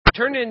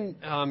Turn in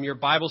your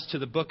Bibles to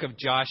the book of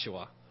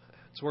Joshua.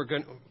 So we're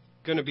going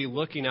to be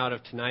looking out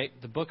of tonight,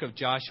 the book of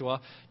Joshua.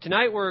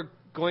 Tonight we're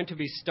going to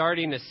be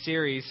starting a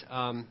series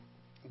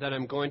that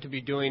I'm going to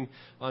be doing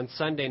on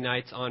Sunday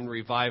nights on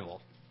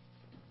revival.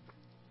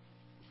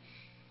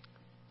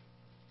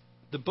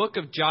 The book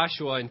of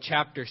Joshua in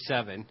chapter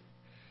 7.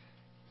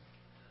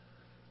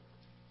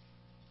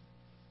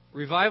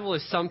 Revival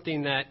is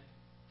something that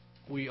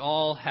we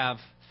all have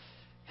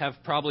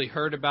probably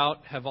heard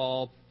about, have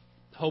all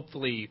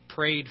hopefully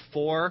prayed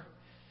for,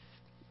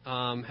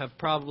 have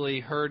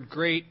probably heard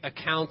great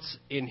accounts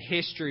in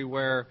history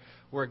where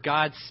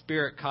God's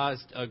Spirit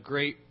caused a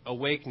great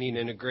awakening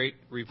and a great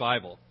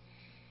revival.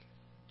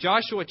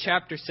 Joshua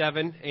chapter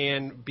 7,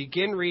 and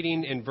begin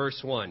reading in verse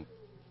 1.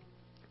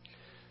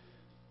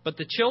 But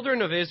the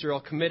children of Israel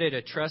committed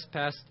a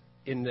trespass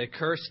in the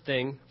accursed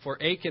thing, for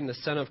Achan the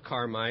son of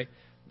Carmi,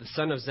 the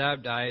son of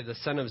Zabdi, the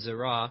son of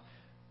Zerah,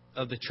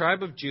 of the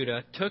tribe of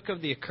Judah, took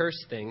of the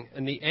accursed thing,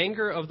 and the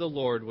anger of the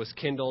Lord was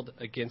kindled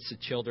against the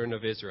children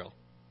of Israel.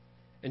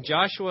 And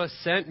Joshua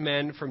sent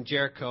men from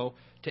Jericho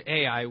to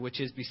Ai, which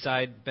is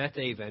beside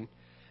Beth-aven,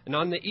 and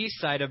on the east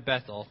side of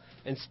Bethel,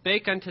 and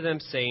spake unto them,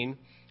 saying,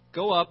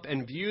 Go up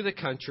and view the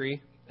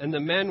country. And the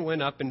men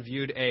went up and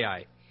viewed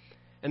Ai.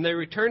 And they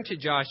returned to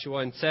Joshua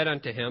and said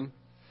unto him,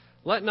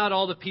 Let not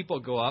all the people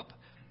go up,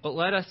 but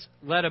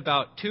let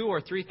about 2,000 or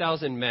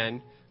 3,000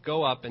 men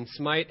go up and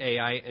smite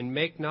Ai, and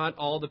make not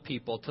all the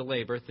people to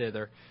labor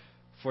thither,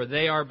 for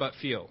they are but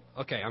few.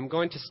 Okay, I'm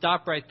going to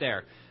stop right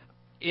there.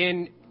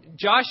 In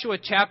Joshua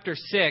chapter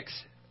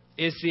 6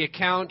 is the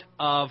account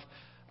of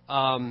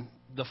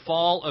the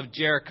fall of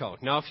Jericho.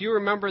 Now, if you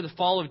remember, the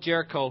fall of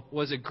Jericho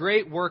was a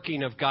great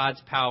working of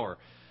God's power.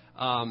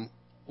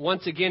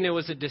 Once again, it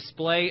was a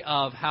display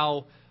of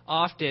how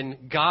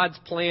often God's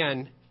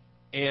plan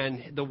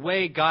and the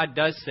way God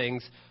does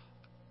things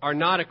are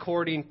not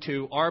according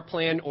to our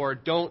plan or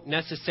don't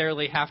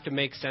necessarily have to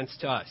make sense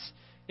to us.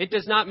 It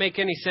does not make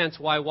any sense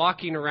why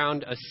walking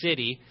around a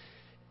city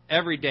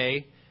every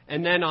day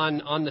and then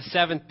on the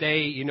seventh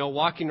day,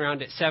 walking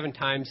around it 7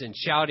 times and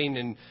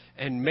shouting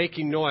and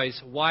making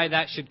noise, why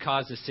that should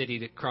cause the city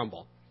to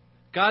crumble.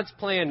 God's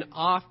plan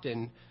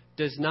often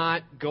does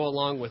not go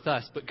along with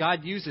us, but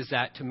God uses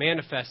that to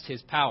manifest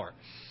His power.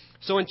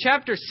 So in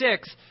chapter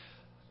 6,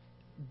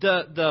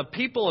 the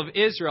people of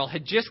Israel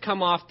had just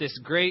come off this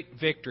great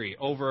victory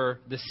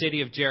over the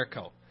city of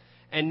Jericho.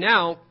 And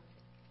now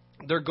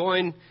they're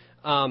going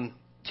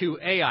to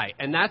Ai.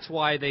 And that's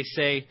why they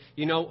say,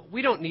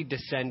 we don't need to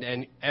send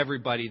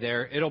everybody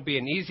there. It'll be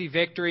an easy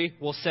victory.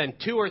 We'll send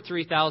 2,000 or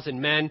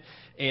 3,000 men.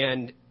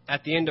 And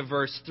at the end of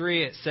verse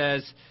 3, it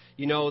says,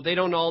 they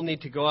don't all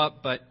need to go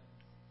up, but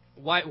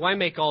why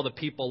make all the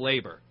people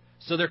labor?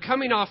 So they're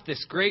coming off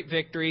this great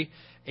victory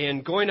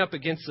and going up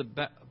against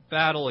the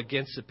battle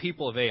against the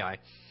people of Ai.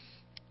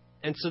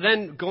 And so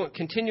then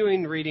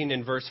continuing reading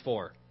in verse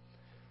 4.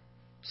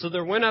 So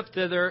there went up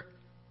thither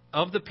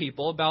of the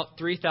people about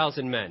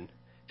 3,000 men,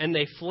 and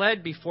they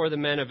fled before the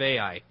men of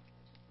Ai.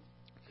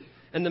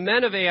 And the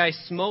men of Ai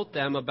smote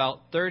them about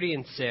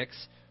 36,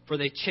 for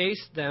they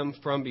chased them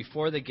from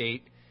before the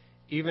gate,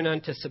 even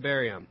unto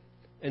Sebarium,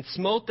 and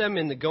smote them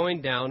in the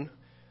going down,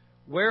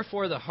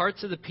 wherefore the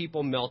hearts of the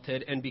people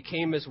melted and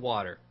became as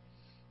water.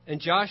 And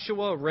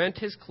Joshua rent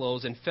his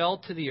clothes and fell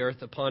to the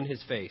earth upon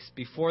his face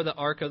before the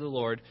ark of the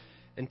Lord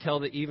until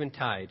the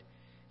eventide,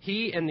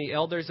 he and the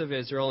elders of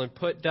Israel, and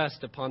put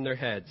dust upon their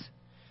heads.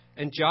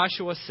 And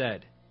Joshua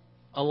said,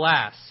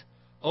 Alas,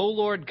 O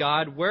Lord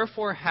God,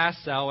 wherefore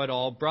hast thou at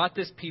all brought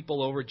this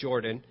people over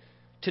Jordan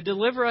to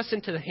deliver us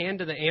into the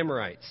hand of the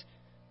Amorites,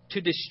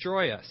 to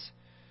destroy us?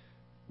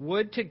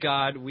 Would to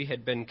God we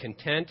had been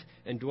content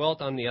and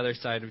dwelt on the other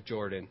side of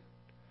Jordan.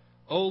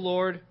 O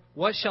Lord,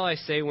 what shall I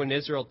say when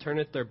Israel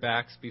turneth their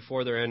backs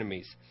before their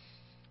enemies?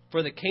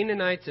 For the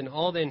Canaanites and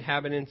all the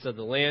inhabitants of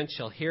the land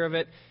shall hear of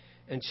it,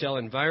 and shall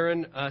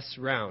environ us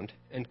round,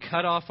 and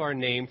cut off our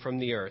name from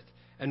the earth.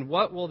 And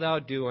what wilt thou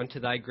do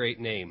unto thy great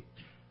name?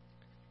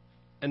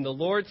 And the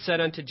Lord said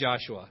unto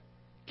Joshua,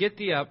 Get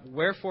thee up,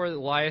 wherefore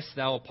liest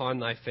thou upon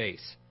thy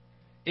face?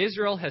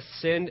 Israel hath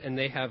sinned, and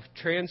they have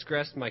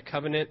transgressed my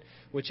covenant,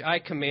 which I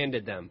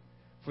commanded them.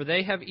 For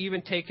they have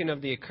even taken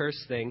of the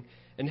accursed thing,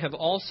 and have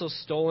also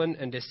stolen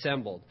and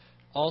dissembled,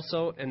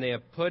 also, and they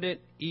have put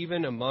it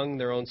even among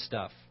their own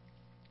stuff.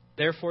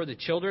 Therefore the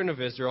children of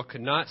Israel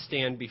could not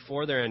stand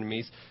before their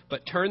enemies,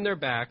 but turned their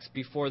backs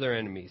before their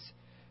enemies,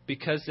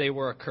 because they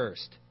were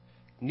accursed.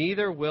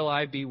 Neither will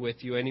I be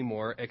with you any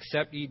more,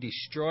 except ye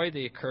destroy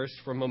the accursed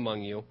from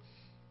among you.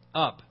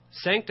 Up,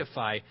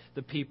 sanctify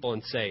the people,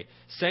 and say,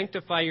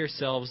 Sanctify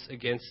yourselves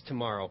against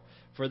tomorrow.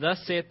 For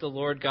thus saith the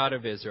Lord God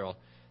of Israel,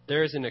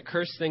 There is an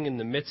accursed thing in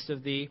the midst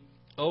of thee,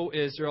 O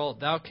Israel,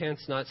 thou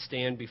canst not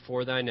stand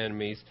before thine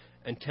enemies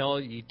until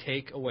ye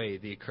take away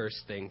the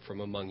accursed thing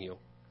from among you.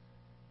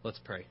 Let's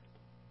pray.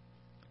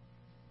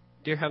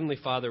 Dear Heavenly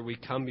Father, we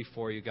come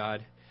before you,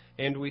 God,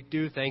 and we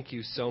do thank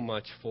you so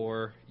much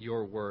for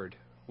your word.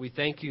 We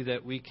thank you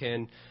that we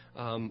can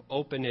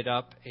open it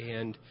up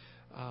and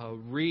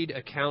read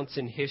accounts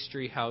in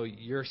history how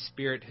your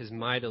Spirit has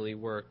mightily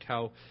worked,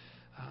 how,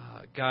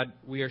 God,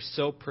 we are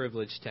so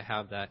privileged to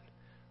have that.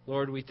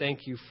 Lord, we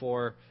thank you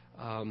for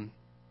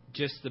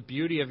just the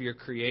beauty of your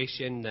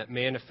creation that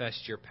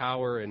manifests your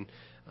power, and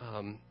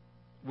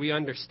we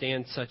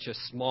understand such a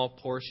small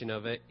portion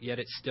of it, yet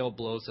it still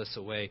blows us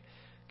away.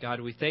 God,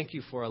 we thank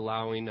you for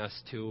allowing us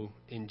to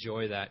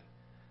enjoy that.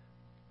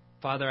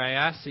 Father, I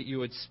ask that you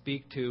would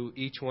speak to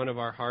each one of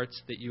our hearts,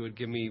 that you would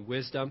give me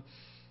wisdom,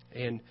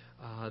 and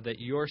that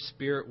your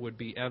Spirit would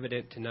be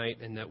evident tonight,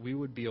 and that we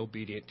would be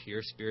obedient to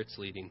your Spirit's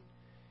leading.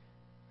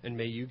 And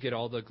may you get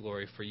all the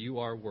glory, for you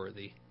are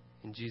worthy.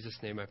 In Jesus'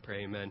 name I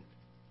pray, amen.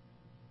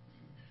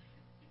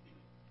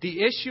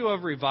 The issue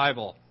of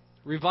revival.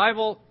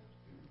 Revival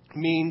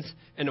means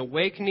an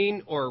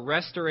awakening or a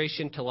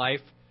restoration to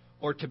life,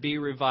 or to be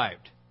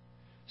revived.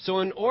 So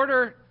in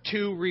order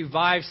to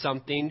revive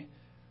something,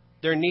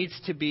 there needs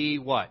to be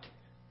what?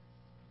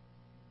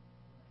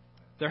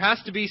 There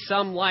has to be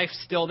some life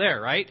still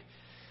there, right?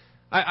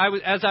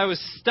 As I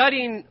was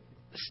studying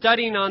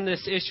on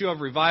this issue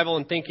of revival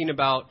and thinking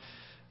about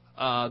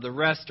the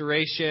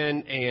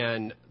restoration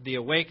and the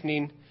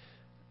awakening,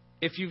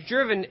 if you've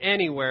driven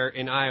anywhere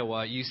in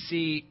Iowa, you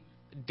see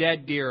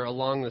dead deer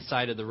along the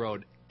side of the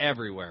road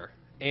everywhere.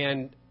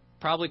 And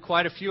probably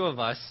quite a few of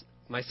us,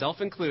 myself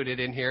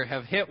included in here,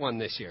 have hit one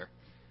this year.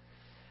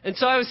 And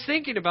so I was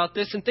thinking about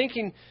this and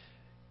thinking,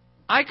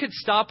 I could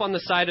stop on the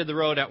side of the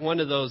road at one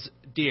of those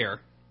deer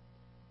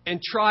and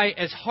try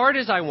as hard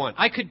as I want.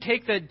 I could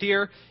take that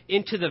deer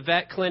into the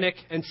vet clinic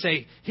and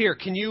say, here,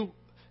 can you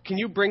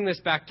bring this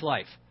back to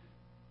life?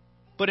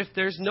 But if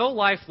there's no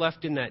life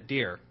left in that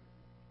deer,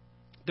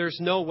 there's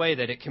no way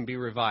that it can be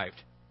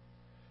revived.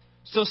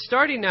 So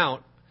starting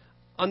out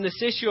on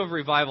this issue of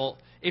revival,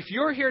 if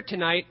you're here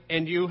tonight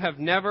and you have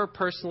never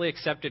personally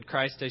accepted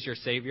Christ as your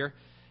Savior,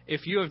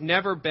 if you have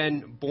never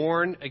been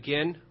born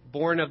again,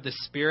 born of the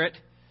Spirit,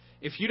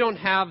 if you don't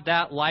have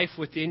that life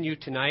within you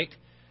tonight,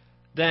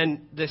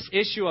 then this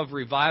issue of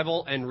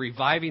revival and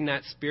reviving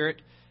that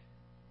Spirit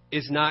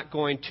is not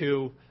going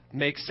to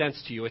make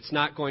sense to you. It's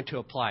not going to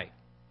apply.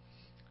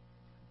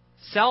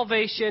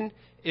 Salvation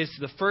is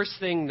the first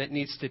thing that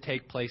needs to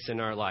take place in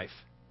our life.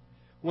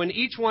 When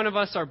each one of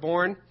us are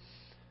born,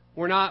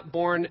 we're not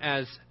born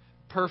as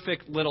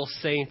perfect little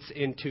saints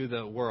into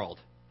the world.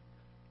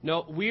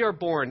 No, we are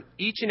born,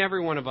 each and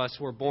every one of us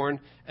were born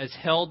as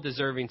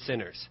hell-deserving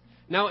sinners.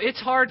 Now, it's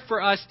hard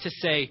for us to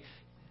say,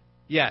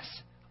 yes,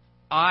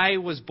 I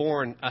was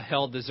born a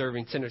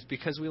hell-deserving sinner,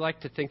 because we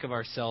like to think of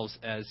ourselves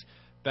as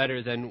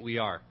better than we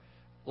are.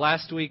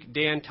 Last week,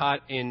 Dan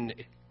taught in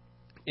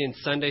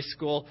Sunday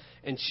school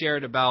and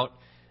shared about,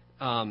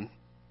 that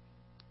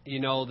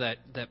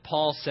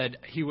Paul said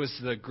he was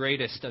the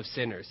greatest of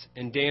sinners.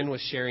 And Dan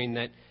was sharing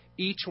that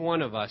each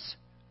one of us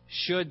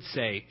should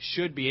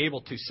be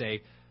able to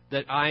say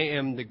that I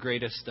am the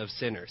greatest of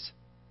sinners.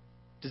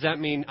 Does that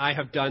mean I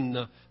have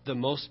done the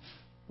most?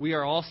 We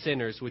are all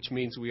sinners, which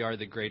means we are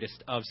the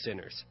greatest of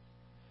sinners.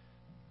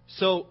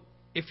 So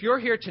if you're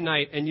here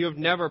tonight and you have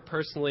never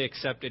personally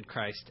accepted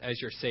Christ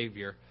as your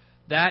Savior,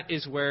 that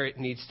is where it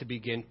needs to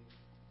begin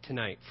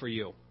tonight for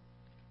you.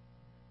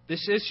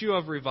 This issue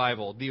of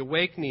revival, the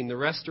awakening, the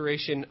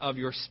restoration of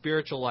your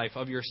spiritual life,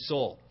 of your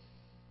soul.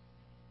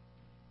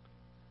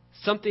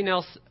 Something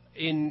else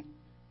in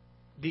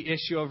the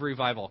issue of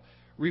revival.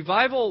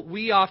 Revival,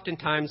 we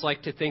oftentimes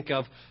like to think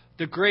of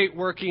the great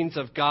workings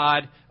of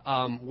God,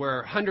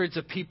 where hundreds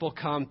of people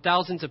come,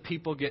 thousands of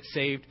people get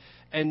saved,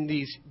 and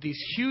these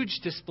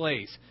huge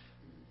displays.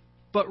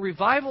 But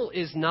revival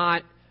is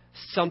not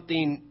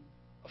something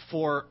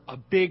for a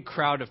big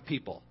crowd of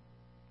people.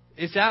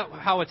 Is that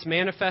how it's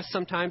manifest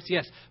sometimes?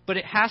 Yes. But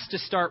it has to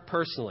start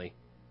personally.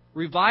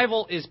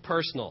 Revival is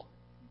personal.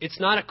 It's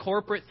not a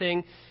corporate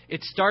thing.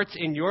 It starts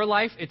in your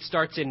life. It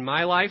starts in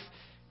my life.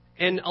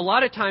 And a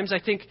lot of times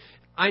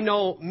I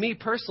know me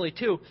personally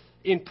too,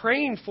 in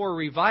praying for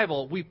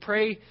revival, we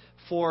pray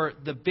for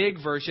the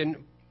big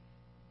version,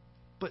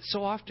 but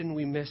so often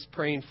we miss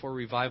praying for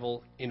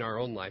revival in our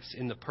own lives,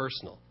 in the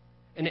personal.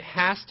 And it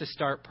has to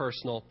start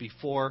personal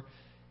before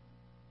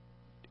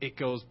it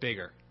goes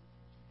bigger.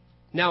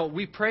 Now,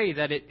 we pray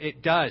that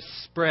it does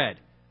spread,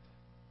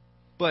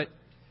 but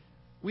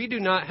we do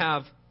not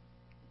have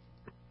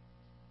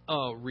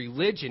a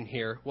religion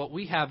here. What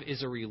we have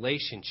is a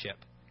relationship.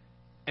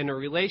 And a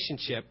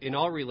relationship, in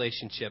all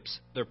relationships,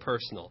 they're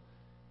personal.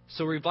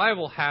 So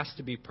revival has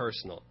to be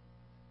personal.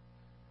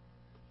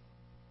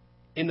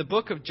 In the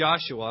book of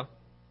Joshua,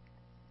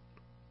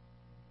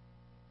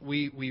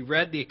 we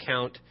read the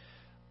account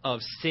of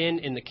sin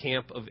in the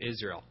camp of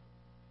Israel,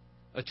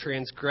 a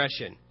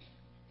transgression.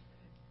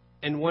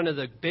 And one of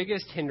the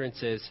biggest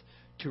hindrances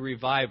to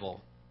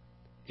revival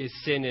is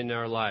sin in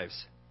our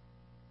lives.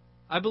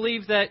 I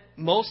believe that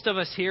most of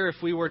us here,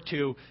 if we were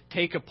to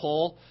take a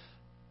poll,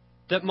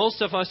 that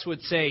most of us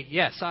would say,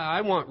 yes, I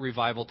want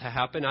revival to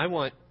happen.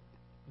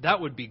 That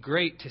would be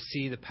great to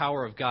see the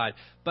power of God.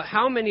 But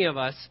how many of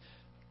us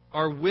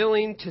are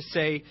willing to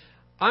say,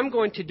 I'm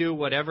going to do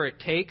whatever it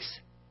takes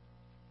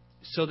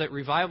so that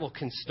revival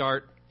can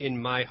start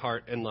in my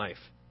heart and life.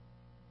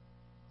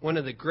 One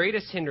of the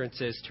greatest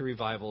hindrances to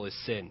revival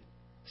is sin.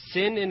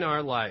 Sin in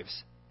our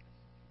lives.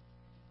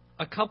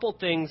 A couple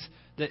things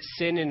that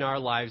sin in our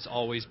lives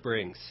always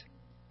brings.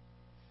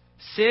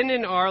 Sin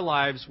in our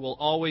lives will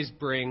always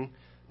bring,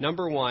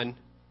 number one,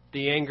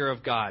 the anger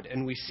of God.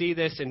 And we see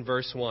this in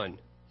verse 1.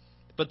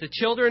 But the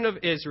children of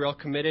Israel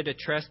committed a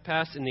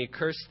trespass in the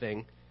accursed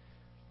thing.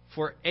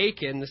 For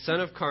Achan, the son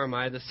of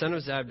Carmi, the son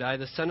of Zabdi,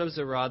 the son of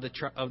Zerah,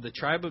 of the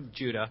tribe of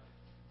Judah,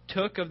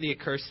 took of the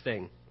accursed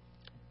thing.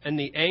 And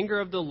the anger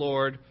of the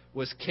Lord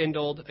was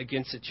kindled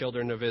against the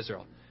children of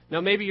Israel.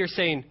 Now maybe you're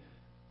saying,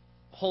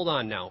 hold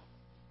on now.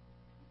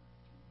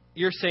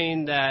 You're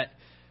saying that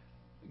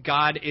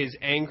God is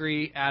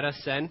angry at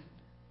us then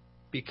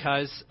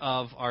because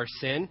of our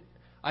sin?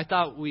 I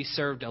thought we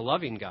served a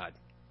loving God.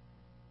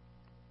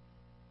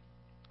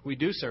 We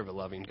do serve a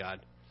loving God.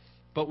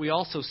 But we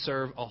also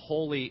serve a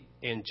holy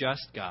and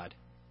just God.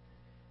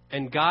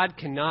 And God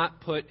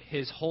cannot put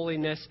his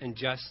holiness and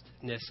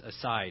justness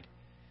aside.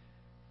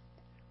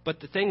 But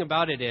the thing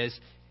about it is,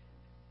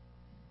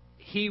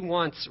 he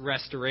wants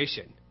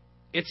restoration.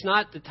 It's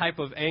not the type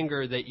of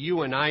anger that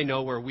you and I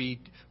know where we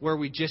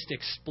just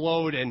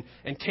explode and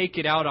take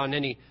it out on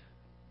any.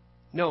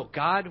 No,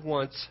 God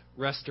wants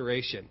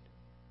restoration.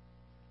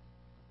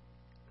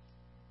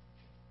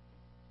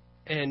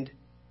 And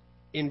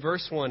in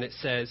verse 1 it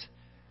says,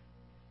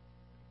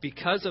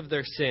 because of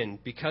their sin,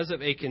 because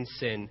of Achan's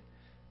sin,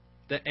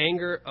 the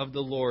anger of the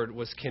Lord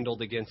was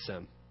kindled against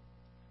them.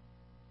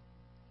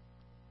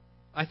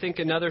 I think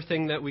another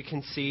thing that we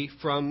can see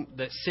from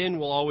that sin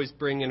will always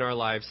bring in our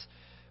lives,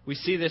 we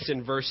see this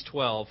in verse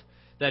 12,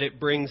 that it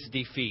brings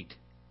defeat.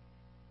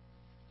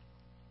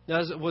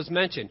 Now, as it was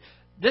mentioned,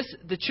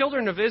 the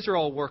children of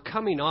Israel were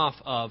coming off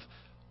of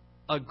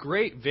a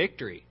great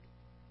victory,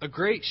 a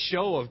great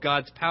show of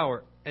God's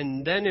power.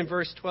 And then in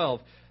verse 12,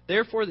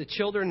 therefore the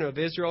children of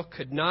Israel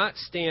could not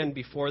stand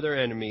before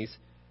their enemies,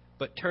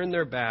 but turned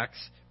their backs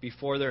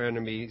before their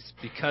enemies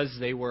because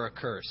they were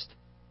accursed.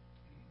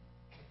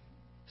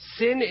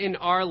 Sin in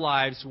our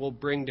lives will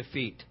bring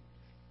defeat.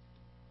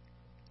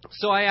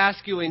 So I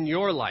ask you, in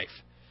your life,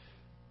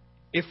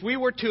 if we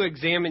were to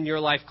examine your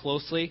life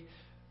closely,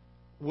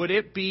 would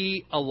it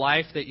be a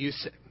life that you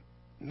say,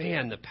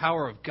 man, the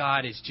power of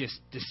God is just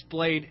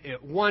displayed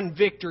at one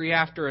victory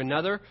after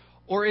another?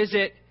 Or is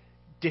it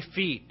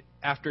defeat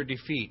after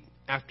defeat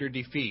after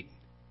defeat?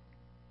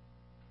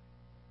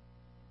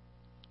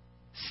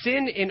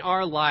 Sin in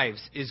our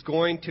lives is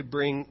going to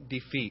bring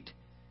defeat.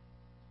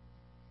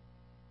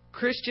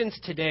 Christians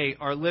today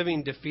are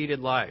living defeated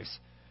lives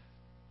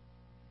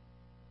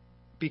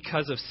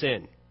because of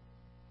sin.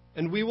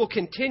 And we will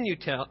continue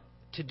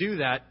to do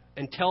that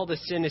until the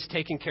sin is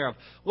taken care of.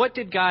 What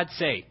did God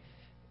say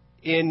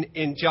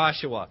in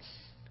Joshua?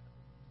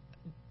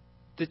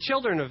 The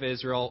children of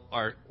Israel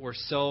are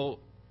so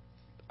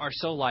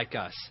like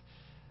us.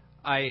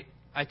 I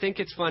think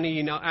it's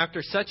funny,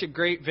 after such a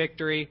great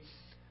victory,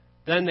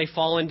 then they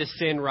fall into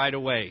sin right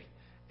away.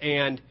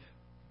 And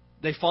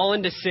they fall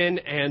into sin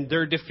and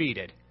they're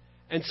defeated.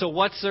 And so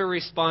what's their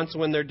response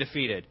when they're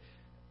defeated?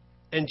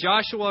 And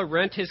Joshua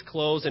rent his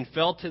clothes and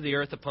fell to the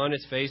earth upon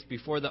his face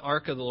before the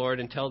ark of the Lord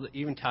until the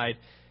eventide.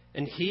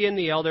 And he and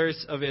the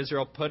elders of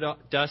Israel put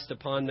dust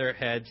upon their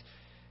heads.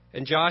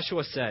 And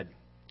Joshua said,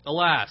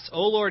 Alas,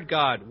 O Lord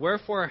God,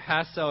 wherefore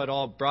hast thou at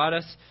all brought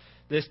us,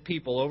 this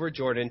people, over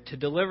Jordan, to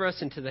deliver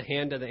us into the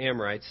hand of the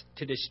Amorites,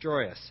 to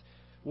destroy us?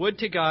 Would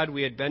to God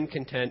we had been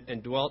content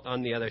and dwelt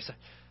on the other side.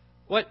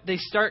 They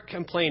start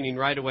complaining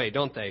right away,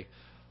 don't they?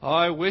 Oh,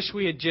 I wish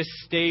we had just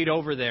stayed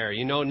over there.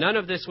 None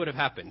of this would have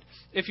happened.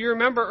 If you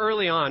remember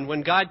early on,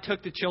 when God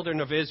took the children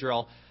of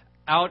Israel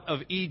out of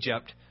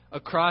Egypt,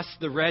 across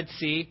the Red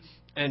Sea,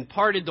 and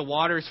parted the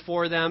waters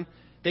for them,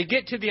 they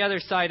get to the other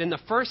side, and the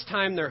first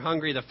time they're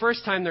hungry, the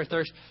first time they're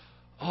thirsty,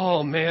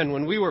 oh man,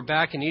 when we were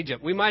back in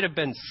Egypt, we might have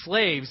been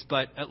slaves,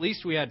 but at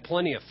least we had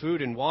plenty of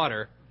food and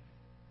water.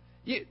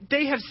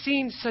 They have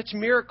seen such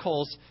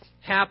miracles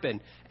happen.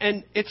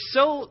 And it's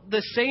so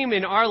the same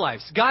in our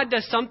lives. God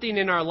does something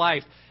in our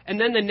life, and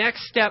then the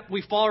next step,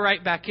 we fall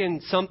right back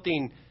in,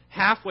 something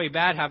halfway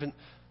bad happens.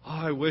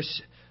 Oh, I wish.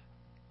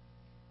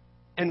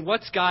 And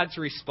what's God's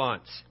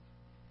response?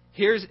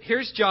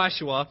 Here's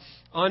Joshua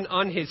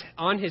on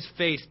his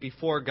face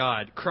before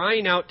God,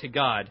 crying out to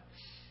God.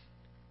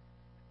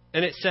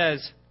 And it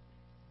says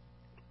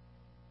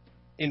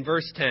in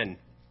verse 10,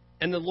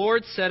 And the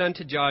Lord said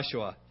unto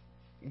Joshua,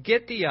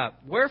 Get thee up,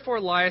 wherefore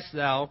liest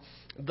thou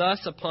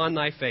thus upon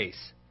thy face?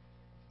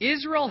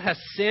 Israel hath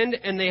sinned,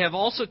 and they have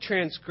also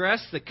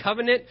transgressed the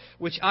covenant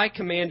which I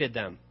commanded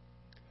them.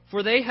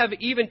 For they have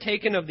even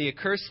taken of the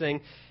accursed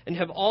thing, and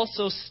have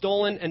also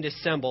stolen and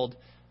dissembled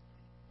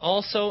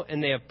also,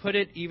 and they have put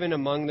it even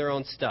among their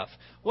own stuff.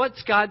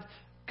 What's God's,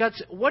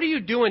 what are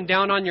you doing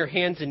down on your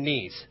hands and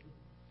knees?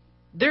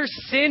 There's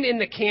sin in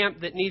the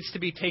camp that needs to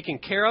be taken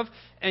care of,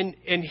 and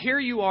here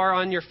you are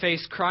on your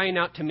face crying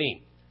out to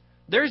me.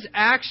 There's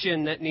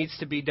action that needs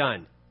to be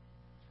done.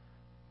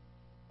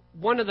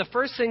 One of the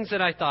first things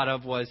that I thought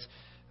of was,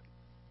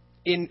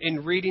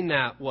 in reading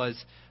that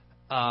was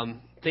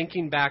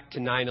thinking back to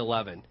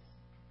 9/11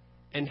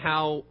 and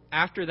how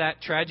after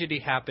that tragedy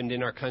happened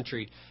in our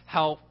country,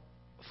 how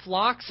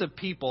flocks of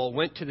people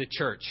went to the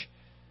church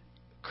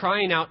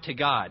crying out to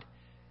God.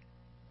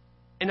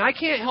 And I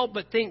can't help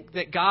but think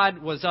that God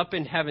was up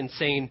in heaven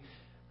saying,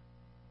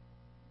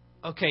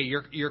 okay,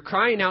 you're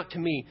crying out to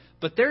me,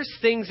 but there's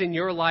things in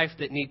your life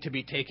that need to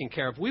be taken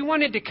care of. We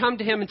wanted to come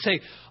to him and say,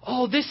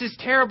 oh, this is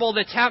terrible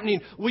that's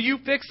happening. Will you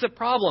fix the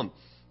problem?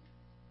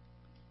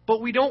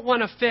 But we don't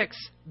want to fix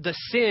the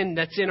sin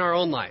that's in our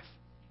own life.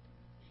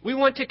 We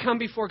want to come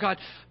before God.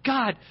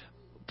 God,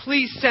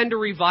 please send a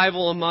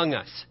revival among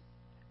us.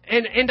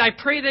 And I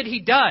pray that he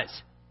does.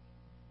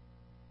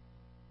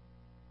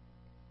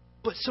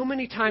 But so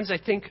many times I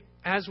think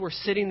as we're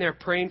sitting there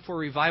praying for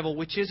revival,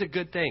 which is a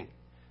good thing,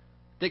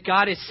 that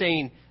God is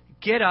saying,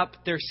 get up,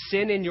 there's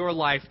sin in your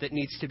life that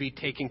needs to be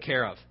taken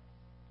care of,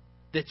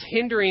 that's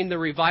hindering the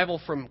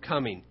revival from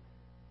coming.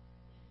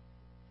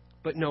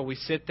 But no, we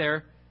sit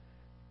there.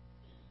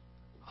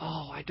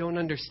 Oh, I don't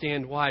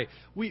understand why.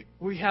 We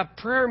have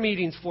prayer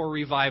meetings for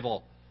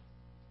revival.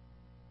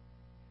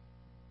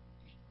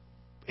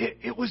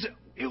 It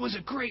was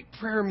a great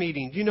prayer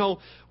meeting. You know,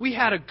 we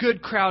had a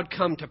good crowd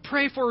come to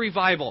pray for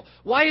revival.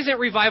 Why isn't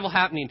revival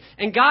happening?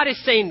 And God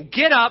is saying,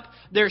 get up.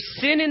 There's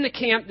sin in the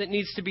camp that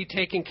needs to be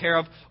taken care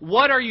of.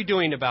 What are you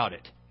doing about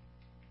it?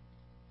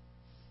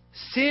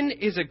 Sin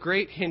is a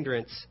great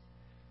hindrance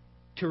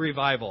to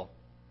revival.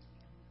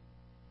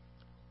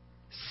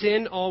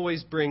 Sin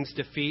always brings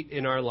defeat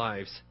in our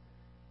lives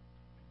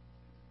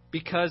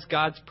because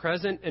God's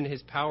presence and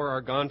his power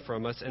are gone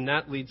from us. And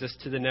that leads us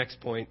to the next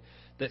point,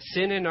 that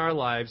sin in our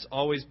lives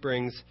always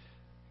brings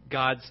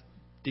God's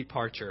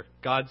departure.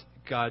 God's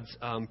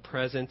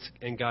presence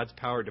and God's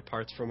power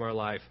departs from our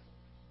life.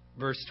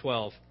 Verse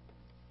 12.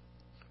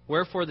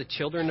 Wherefore the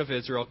children of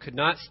Israel could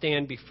not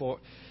stand before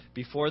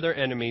their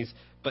enemies,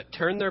 but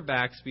turned their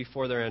backs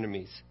before their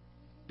enemies.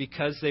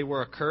 Because they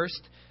were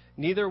accursed,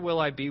 neither will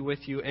I be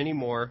with you any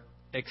more,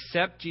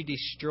 except ye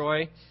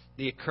destroy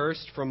the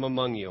accursed from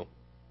among you.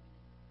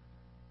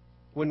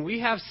 When we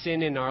have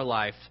sin in our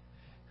life,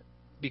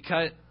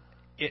 because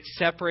it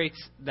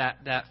separates,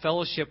 that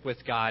fellowship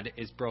with God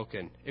is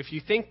broken. If you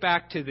think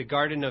back to the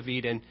Garden of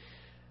Eden,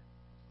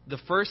 the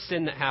first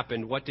sin that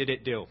happened, what did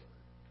it do?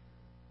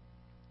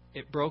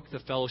 It broke the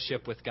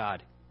fellowship with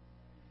God.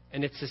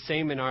 And it's the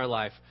same in our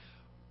life.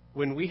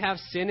 When we have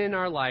sin in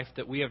our life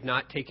that we have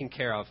not taken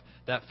care of,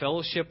 that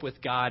fellowship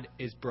with God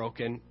is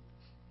broken,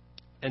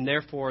 and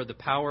therefore the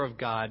power of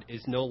God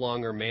is no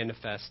longer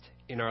manifest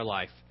in our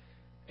life.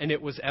 And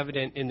it was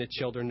evident in the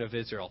children of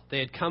Israel. They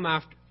had come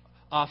off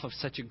of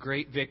such a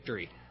great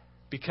victory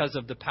because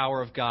of the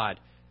power of God.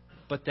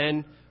 But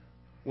then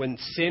when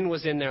sin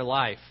was in their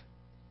life,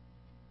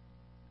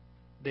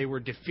 they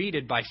were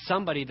defeated by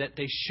somebody that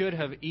they should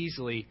have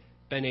easily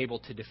been able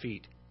to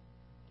defeat.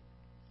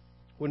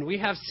 When we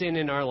have sin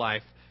in our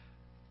life,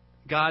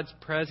 God's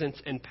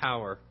presence and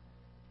power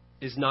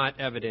is not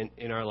evident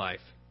in our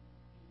life.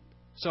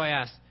 So I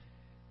ask,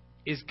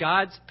 is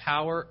God's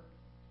power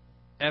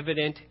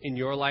evident in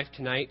your life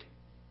tonight?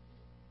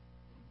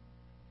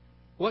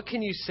 What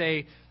can you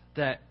say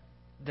that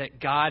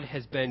God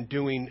has been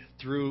doing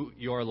through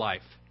your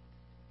life?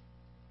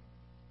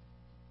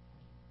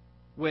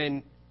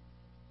 When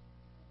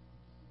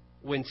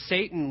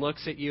Satan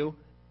looks at you,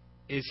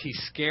 is he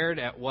scared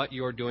at what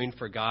you're doing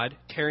for God,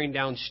 tearing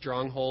down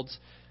strongholds?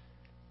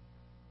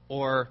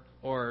 Or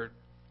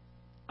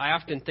I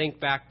often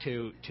think back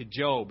to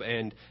Job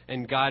and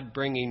God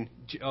bringing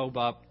Job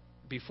up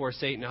before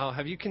Satan. Oh,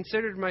 have you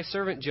considered my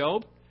servant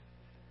Job?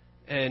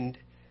 And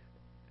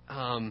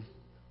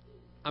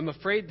I'm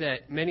afraid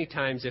that many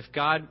times if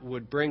God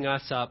would bring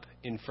us up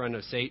in front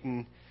of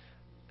Satan,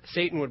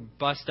 Satan would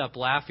bust up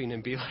laughing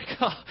and be like,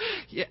 oh,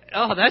 yeah,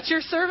 oh, that's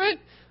your servant?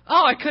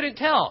 Oh, I couldn't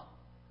tell.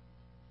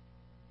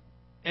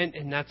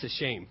 And that's a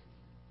shame.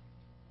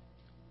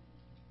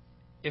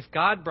 If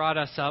God brought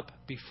us up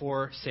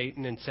before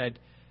Satan and said,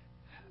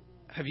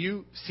 have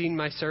you seen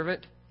my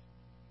servant?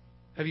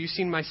 Have you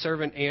seen my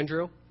servant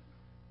Andrew?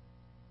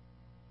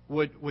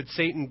 Would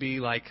Satan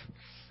be like,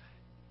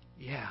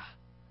 yeah,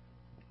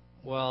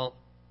 well,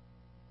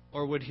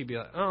 or would he be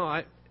like,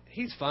 oh,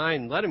 he's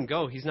fine, let him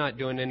go. He's not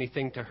doing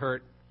anything to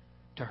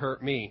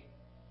hurt me.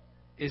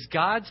 Is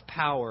God's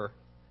power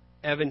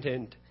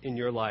evident in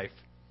your life?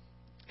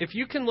 If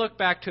you can look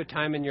back to a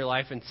time in your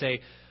life and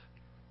say,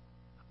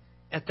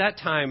 at that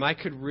time, I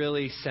could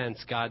really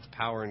sense God's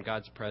power and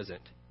God's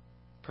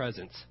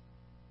presence.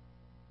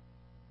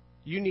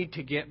 You need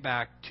to get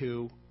back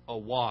to a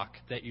walk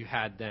that you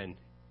had then.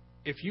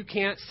 If you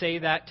can't say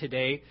that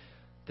today,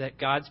 that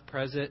God's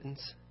presence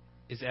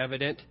is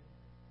evident,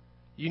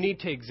 you need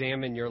to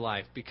examine your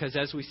life. Because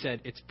as we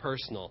said, it's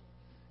personal.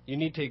 You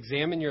need to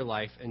examine your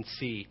life and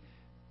see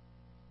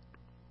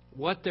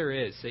what there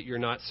is that you're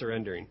not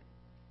surrendering.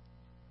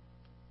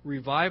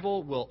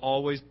 Revival will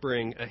always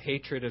bring a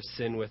hatred of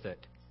sin with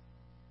it.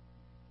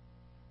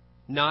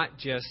 Not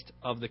just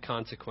of the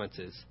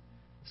consequences,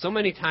 So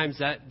many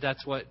times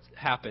that's what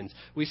happens.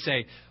 We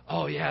say,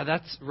 oh yeah,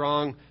 that's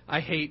wrong.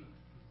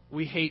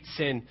 We hate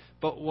sin.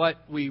 But what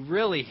we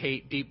really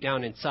hate deep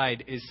down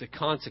inside is the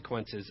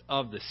consequences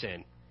of the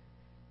sin.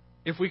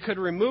 If we could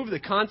remove the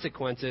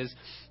consequences,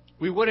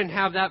 we wouldn't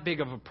have that big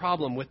of a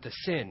problem with the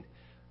sin.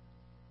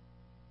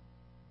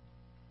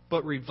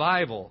 But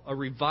revival, a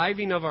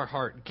reviving of our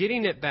heart,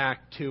 getting it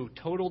back to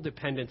total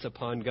dependence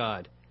upon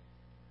God,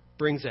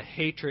 brings a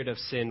hatred of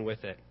sin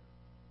with it.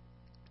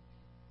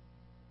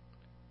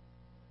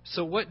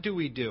 So what do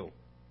we do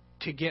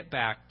to get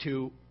back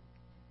to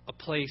a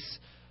place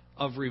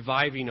of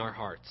reviving our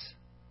hearts?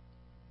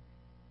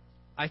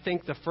 I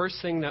think the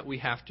first thing that we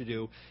have to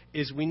do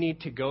is we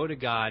need to go to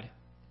God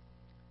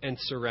and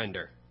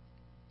surrender.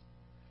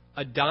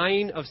 A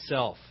dying of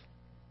self.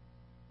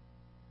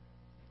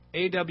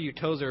 A.W.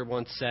 Tozer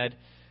once said,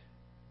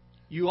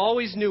 "You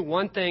always knew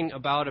one thing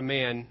about a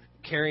man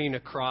carrying a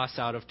cross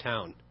out of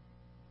town.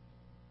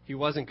 He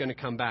wasn't going to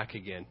come back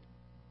again,"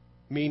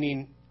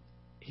 meaning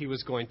he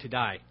was going to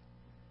die.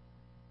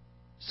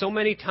 So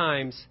many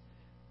times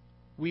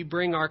we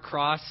bring our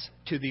cross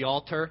to the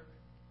altar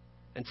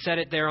and set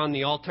it there on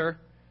the altar,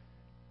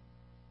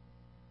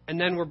 and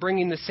then we're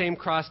bringing the same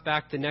cross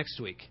back the next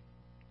week,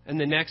 and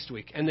the next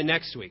week, and the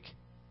next week.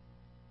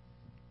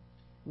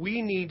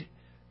 We need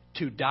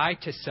to die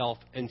to self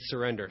and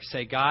surrender.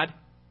 Say, God,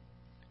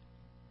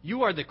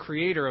 you are the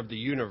creator of the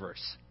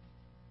universe.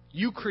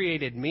 You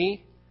created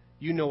me.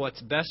 You know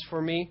what's best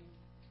for me.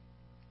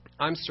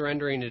 I'm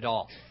surrendering it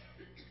all.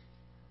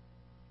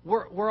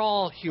 We're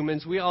all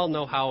humans. We all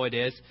know how it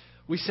is.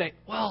 We say,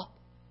 well,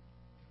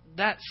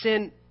 that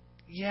sin,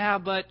 yeah,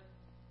 but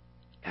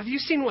have you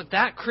seen what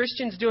that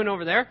Christian's doing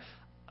over there?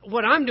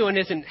 What I'm doing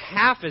isn't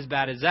half as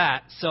bad as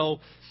that. So,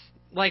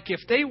 like,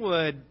 if they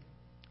would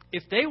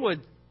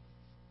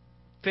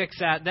fix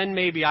that, then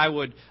maybe I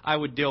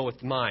would deal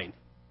with mine.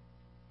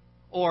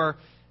 Or,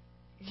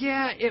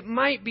 yeah, it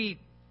might be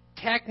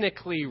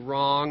technically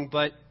wrong,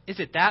 but is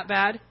it that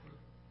bad?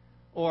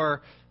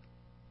 Or,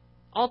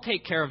 I'll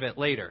take care of it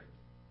later.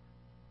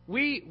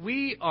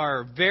 We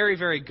are very,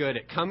 very good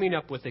at coming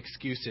up with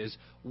excuses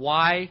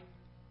why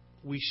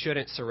we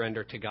shouldn't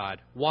surrender to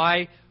God.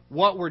 Why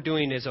what we're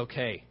doing is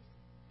okay.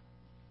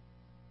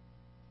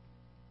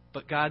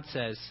 But God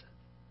says,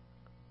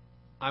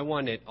 I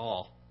want it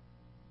all.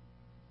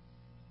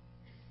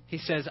 He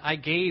says, I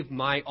gave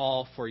my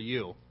all for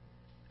you.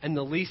 And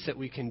the least that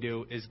we can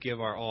do is give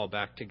our all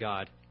back to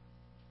God.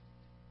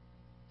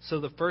 So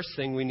the first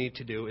thing we need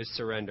to do is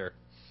surrender.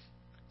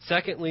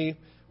 Secondly,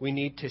 we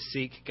need to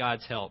seek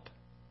God's help.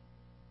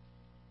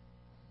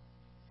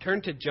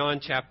 Turn to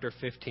John chapter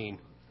 15.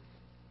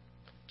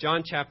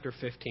 John chapter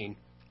 15.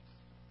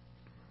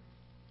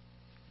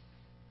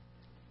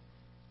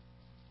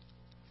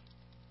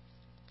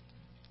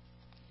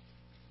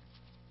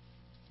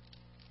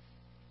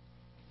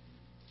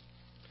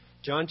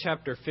 John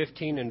chapter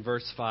 15 and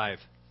verse 5.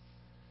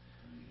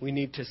 We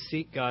need to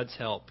seek God's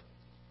help.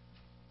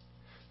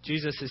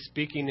 Jesus is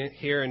speaking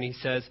here and he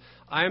says,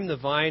 I am the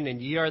vine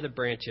and ye are the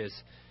branches.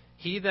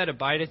 He that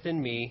abideth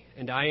in me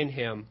and I in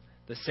him,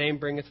 the same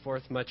bringeth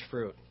forth much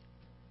fruit.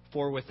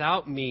 For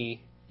without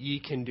me ye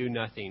can do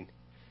nothing.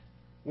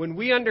 When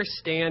we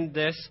understand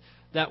this,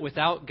 that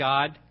without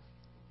God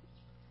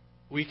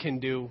we can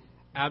do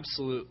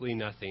absolutely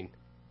nothing.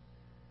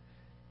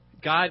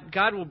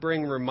 God will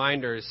bring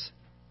reminders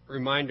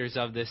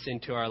of this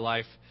into our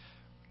life.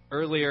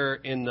 Earlier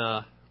in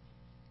the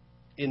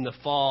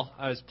fall,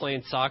 I was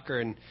playing soccer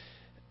and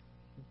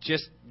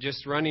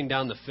just running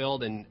down the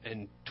field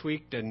and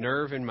tweaked a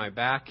nerve in my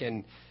back.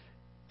 And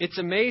it's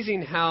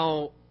amazing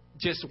how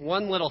just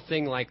one little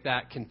thing like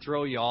that can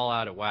throw you all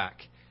out of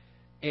whack.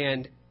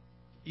 And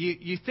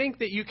you think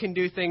that you can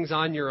do things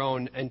on your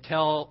own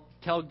until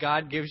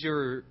God gives you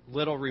a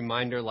little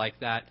reminder like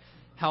that,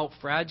 how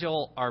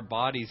fragile our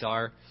bodies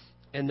are,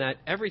 and that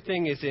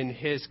everything is in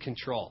His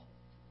control.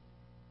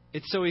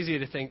 It's so easy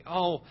to think,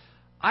 oh,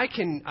 I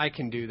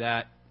can do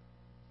that,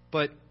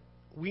 but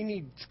we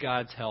need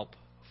God's help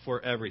for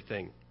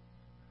everything.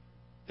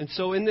 And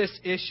so in this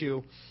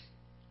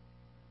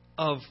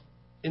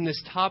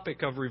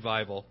topic of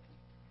revival,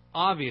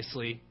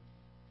 obviously,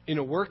 in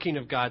a working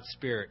of God's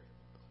Spirit,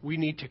 we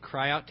need to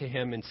cry out to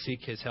Him and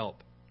seek His help.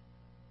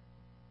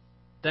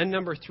 Then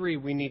number 3,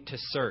 we need to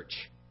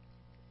search.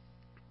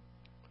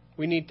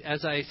 We need,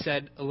 as I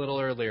said a little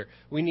earlier,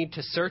 we need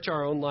to search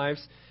our own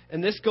lives.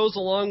 And this goes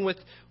along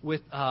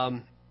with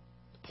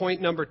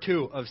point number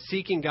 2 of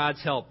seeking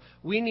God's help.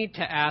 We need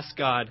to ask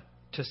God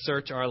to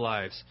search our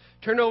lives.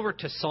 Turn over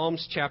to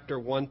Psalms chapter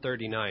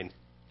 139.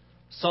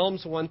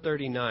 Psalms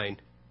 139.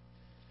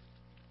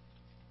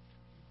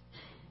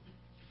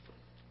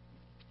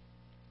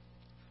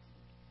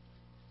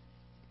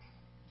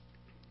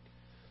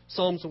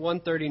 Psalms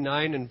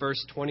 139 and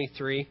verse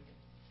 23.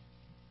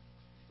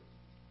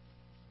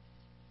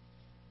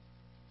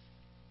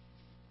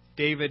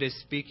 David is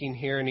speaking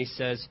here and he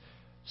says,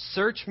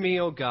 Search me,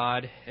 O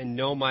God, and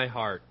know my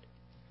heart.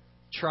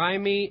 Try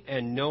me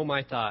and know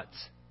my thoughts,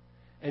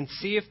 and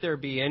see if there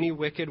be any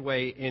wicked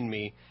way in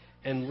me,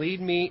 and lead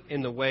me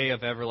in the way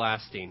of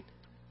everlasting.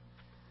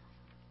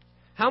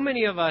 How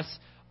many of us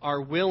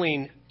are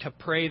willing to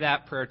pray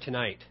that prayer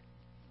tonight?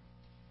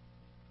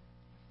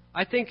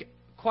 I think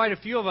quite a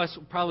few of us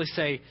will probably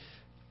say,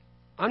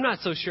 I'm not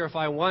so sure if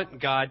I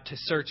want God to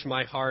search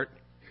my heart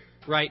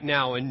right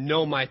now and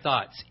know my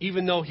thoughts,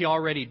 even though He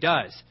already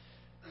does.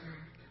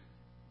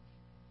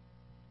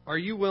 Are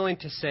you willing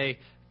to say,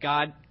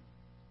 God,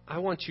 I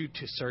want you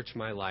to search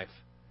my life,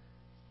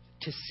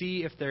 to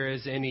see if there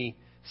is any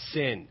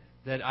sin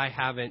that I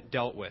haven't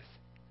dealt with,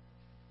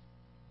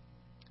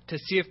 to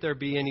see if there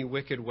be any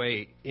wicked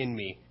way in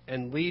me,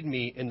 and lead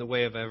me in the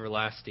way of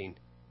everlasting.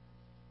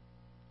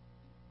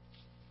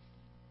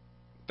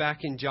 Back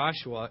in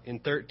Joshua in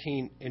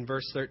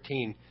verse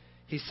 13,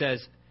 he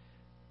says,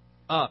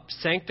 Up,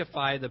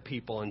 sanctify the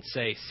people, and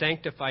say,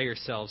 Sanctify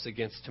yourselves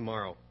against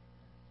tomorrow.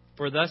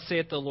 For thus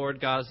saith the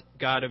Lord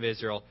God of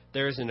Israel,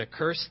 There is an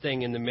accursed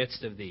thing in the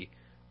midst of thee.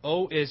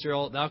 O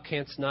Israel, thou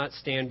canst not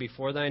stand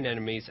before thine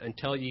enemies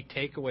until ye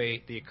take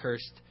away the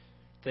accursed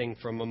thing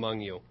from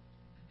among you.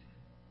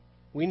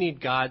 We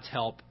need God's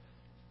help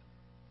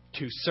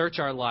to search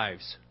our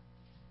lives.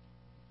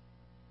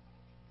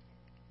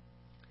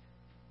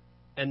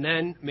 And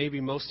then, maybe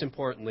most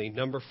importantly,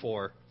 number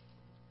 4,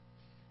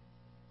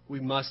 we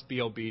must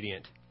be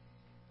obedient.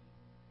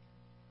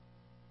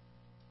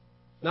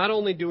 Not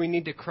only do we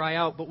need to cry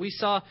out, but we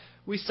saw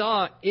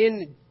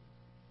in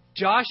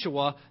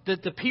Joshua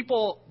that the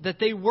people, that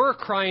they were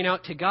crying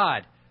out to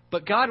God.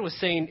 But God was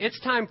saying, it's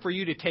time for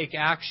you to take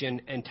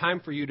action and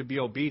time for you to be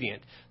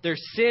obedient.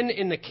 There's sin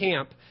in the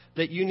camp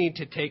that you need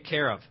to take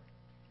care of.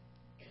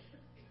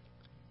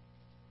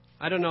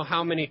 I don't know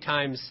how many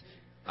times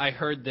I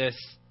heard this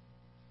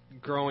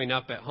growing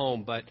up at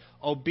home, but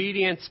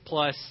obedience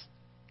plus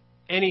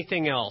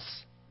anything else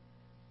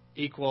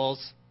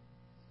equals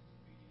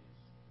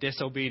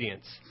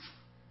disobedience.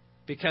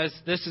 Because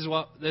this is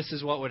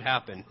what would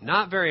happen.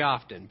 Not very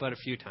often, but a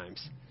few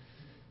times.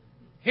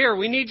 Here,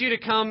 we need you to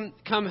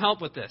come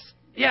help with this.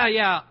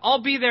 Yeah,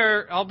 I'll be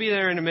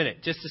there in a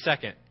minute. Just a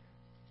second.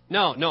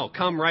 No,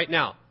 come right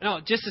now. No,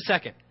 just a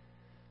second.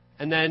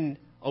 And then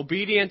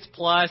obedience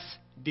plus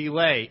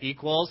delay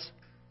equals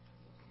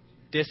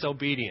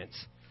disobedience.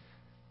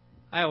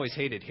 I always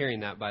hated hearing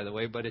that, by the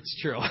way, but it's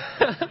true.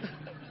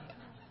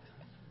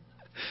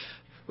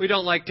 We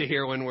don't like to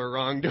hear when we're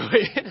wrong, do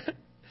we?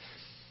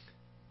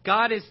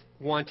 God is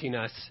wanting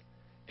us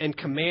and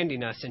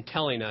commanding us and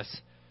telling us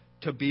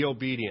to be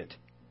obedient.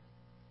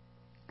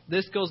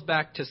 This goes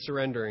back to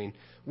surrendering.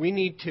 We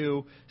need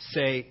to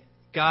say,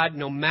 God,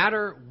 no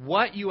matter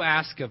what you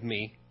ask of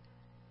me,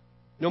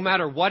 no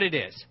matter what it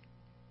is,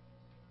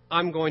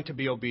 I'm going to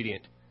be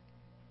obedient.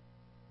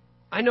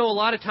 I know a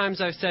lot of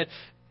times I've said,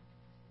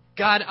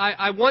 God,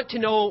 I want to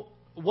know,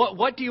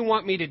 what do you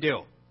want me to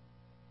do?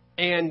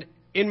 And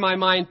in my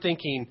mind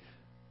thinking,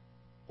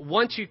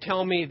 once you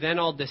tell me, then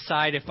I'll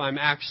decide if I'm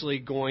actually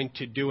going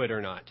to do it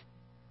or not.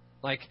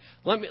 Like,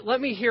 let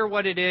me hear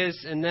what it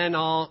is, and then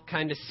I'll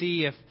kind of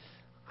see if,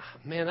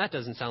 man, that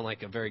doesn't sound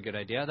like a very good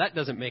idea. That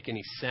doesn't make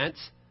any sense.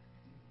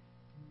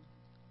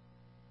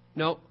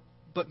 No,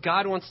 but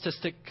God wants us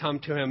to come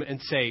to Him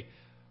and say,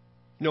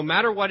 no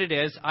matter what it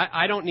is,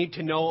 I don't need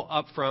to know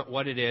up front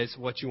what it is,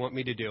 what you want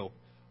me to do.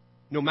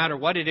 No matter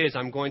what it is,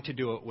 I'm going to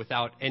do it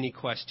without any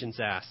questions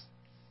asked.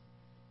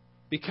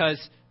 Because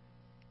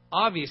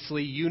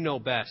obviously you know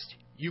best.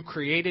 You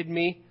created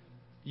me.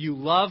 You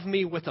love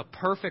me with a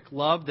perfect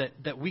love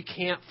that we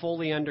can't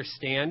fully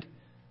understand.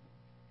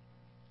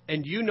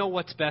 And you know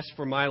what's best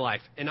for my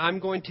life. And I'm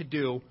going to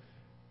do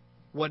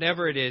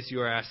whatever it is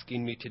you're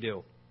asking me to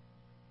do.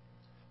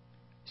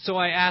 So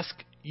I ask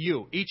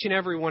you, each and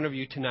every one of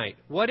you tonight,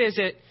 what is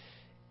it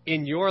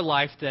in your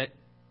life that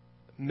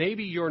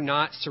maybe you're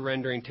not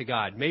surrendering to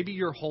God? Maybe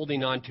you're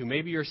holding on to.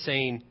 Maybe you're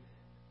saying,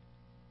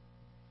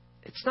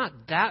 it's not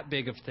that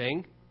big of a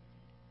thing.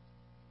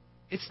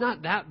 It's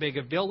not that big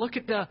of a deal. Look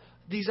at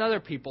these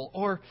other people.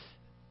 Or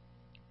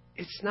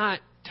it's not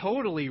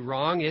totally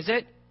wrong, is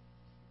it?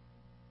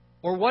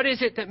 Or what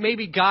is it that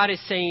maybe God is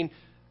saying,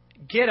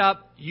 get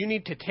up, you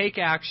need to take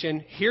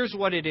action, here's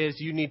what it is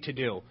you need to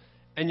do.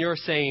 And you're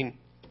saying,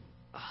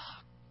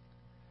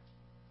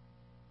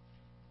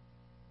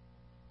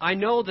 I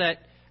know that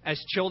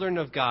as children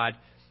of God,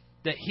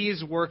 that He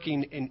is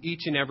working in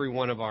each and every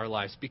one of our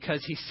lives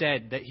because He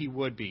said that He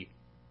would be,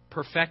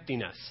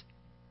 perfecting us.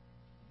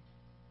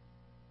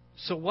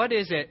 So what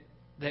is it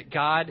that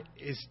God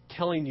is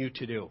telling you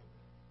to do?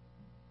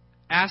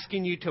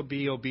 Asking you to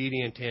be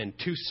obedient in,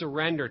 to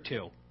surrender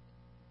to?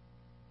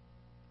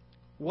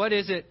 What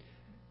is it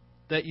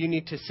that you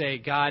need to say,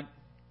 God,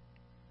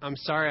 I'm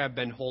sorry I've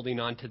been holding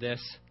on to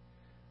this.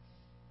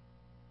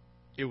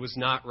 It was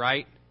not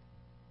right.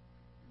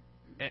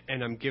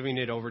 And I'm giving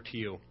it over to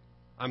you.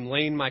 I'm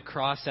laying my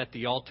cross at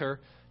the altar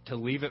to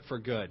leave it for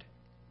good,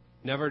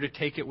 never to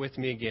take it with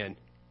me again.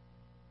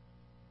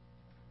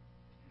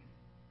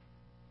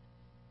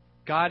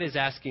 God is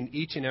asking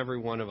each and every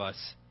one of us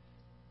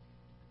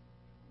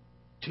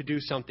to do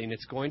something.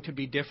 It's going to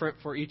be different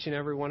for each and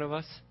every one of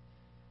us.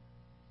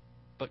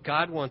 But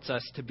God wants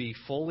us to be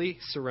fully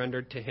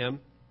surrendered to Him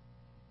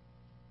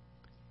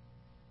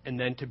and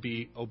then to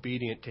be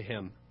obedient to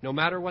Him, no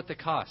matter what the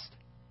cost.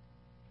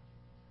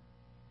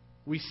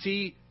 We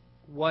see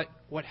what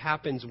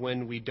happens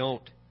when we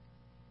don't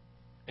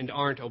and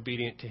aren't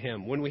obedient to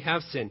Him, when we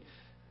have sin.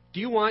 Do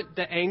you want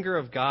the anger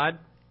of God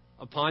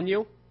upon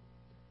you?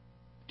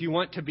 Do you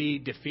want to be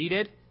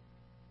defeated?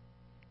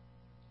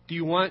 Do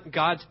you want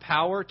God's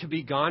power to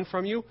be gone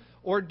from you?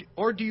 Or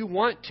do you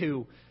want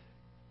to,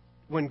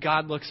 when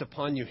God looks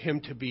upon you, Him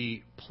to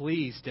be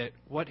pleased at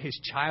what His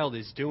child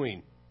is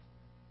doing?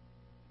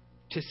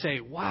 To say,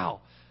 wow,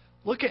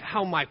 look at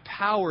how my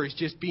power is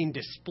just being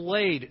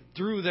displayed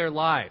through their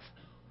life.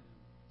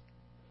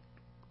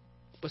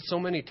 But so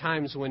many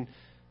times when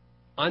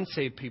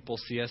unsaved people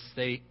see us,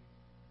 they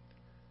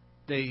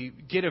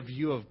get a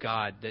view of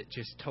God that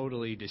just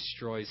totally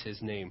destroys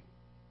His name.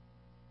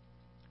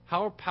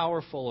 How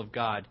powerful of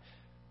God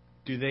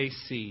do they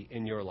see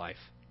in your life?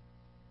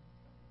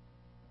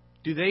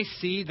 Do they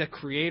see the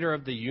creator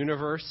of the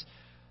universe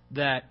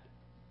that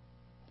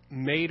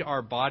made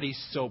our bodies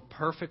so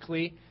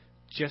perfectly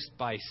just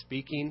by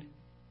speaking?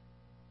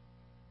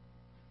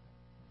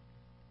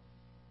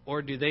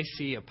 Or do they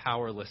see a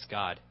powerless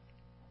God?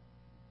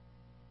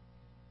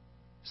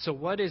 So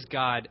what is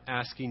God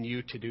asking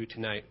you to do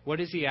tonight? What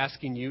is He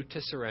asking you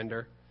to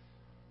surrender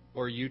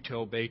or you to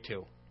obey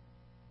to?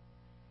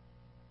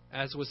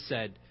 As was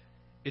said,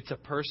 it's a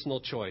personal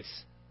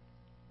choice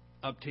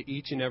up to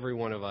each and every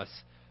one of us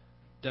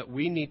that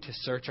we need to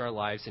search our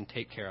lives and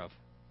take care of.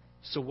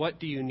 So what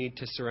do you need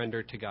to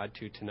surrender to God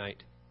to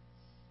tonight?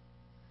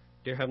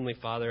 Dear Heavenly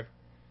Father,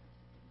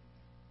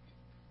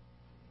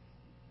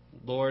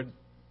 Lord,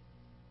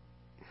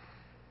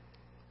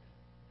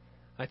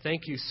 I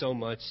thank You so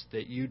much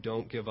that You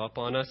don't give up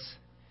on us,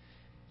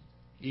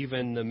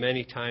 even the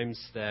many times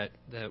that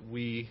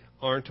we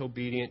aren't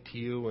obedient to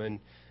You, and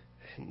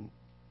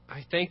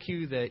I thank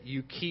You that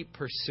You keep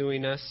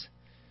pursuing us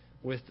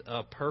with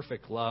a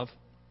perfect love.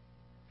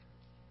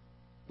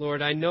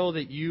 Lord, I know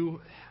that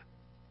You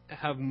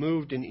have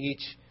moved in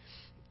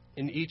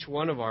each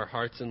one of our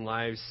hearts and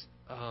lives,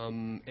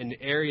 an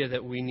area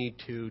that we need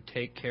to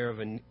take care of,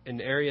 an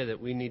area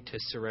that we need to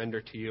surrender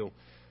to You,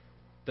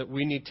 that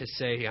we need to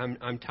say,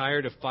 I'm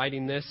tired of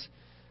fighting this.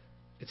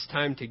 It's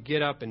time to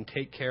get up and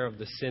take care of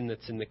the sin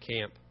that's in the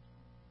camp.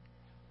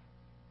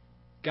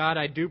 God,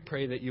 I do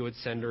pray that You would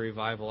send a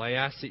revival. I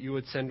ask that You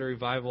would send a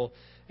revival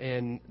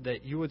and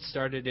that You would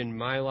start it in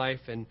my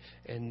life, and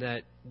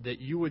that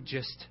You would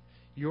just,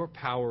 Your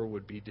power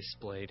would be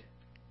displayed.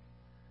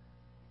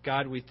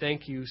 God, we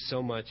thank You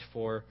so much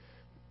for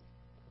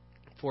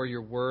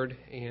Your word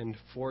and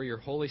for Your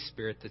Holy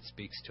Spirit that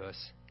speaks to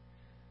us.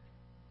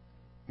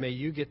 May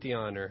You get the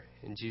honor.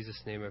 In Jesus'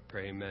 name I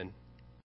pray, amen.